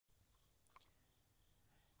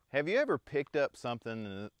Have you ever picked up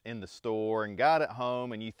something in the store and got it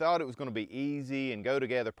home and you thought it was going to be easy and go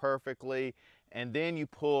together perfectly, and then you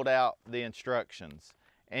pulled out the instructions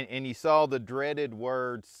and you saw the dreaded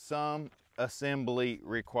words, "some assembly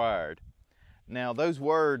required"? Now, those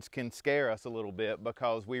words can scare us a little bit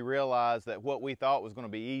because we realize that what we thought was going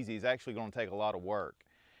to be easy is actually going to take a lot of work.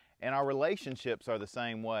 And our relationships are the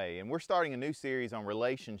same way. And we're starting a new series on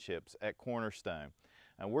relationships at Cornerstone.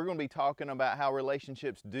 And we're going to be talking about how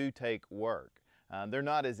relationships do take work. They're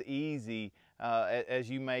not as easy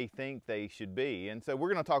as you may think they should be. And so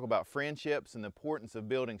we're going to talk about friendships and the importance of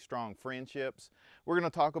building strong friendships. We're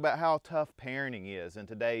going to talk about how tough parenting is in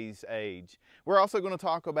today's age. We're also going to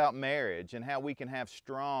talk about marriage and how we can have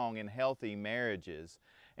strong and healthy marriages.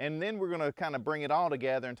 And then we're going to kind of bring it all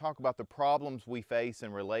together and talk about the problems we face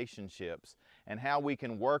in relationships and how we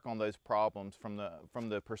can work on those problems from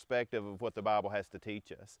the perspective of what the Bible has to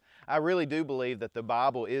teach us. I really do believe that the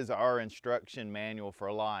Bible is our instruction manual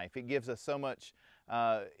for life. It gives us so much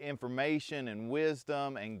information and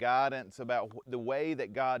wisdom and guidance about the way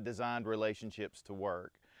that God designed relationships to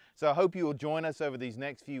work. So I hope you will join us over these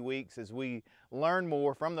next few weeks as we learn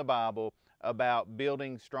more from the Bible about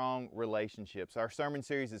building strong relationships. Our sermon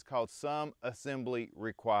series is called "Some Assembly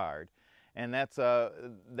Required." And that's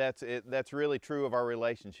really true of our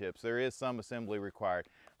relationships. There is some assembly required.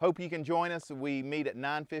 Hope you can join us. We meet at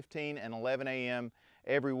 9:15 and 11 a.m.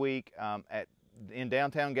 every week in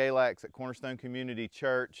downtown Galax at Cornerstone Community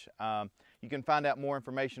Church. You can find out more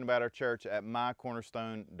information about our church at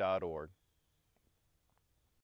mycornerstone.org.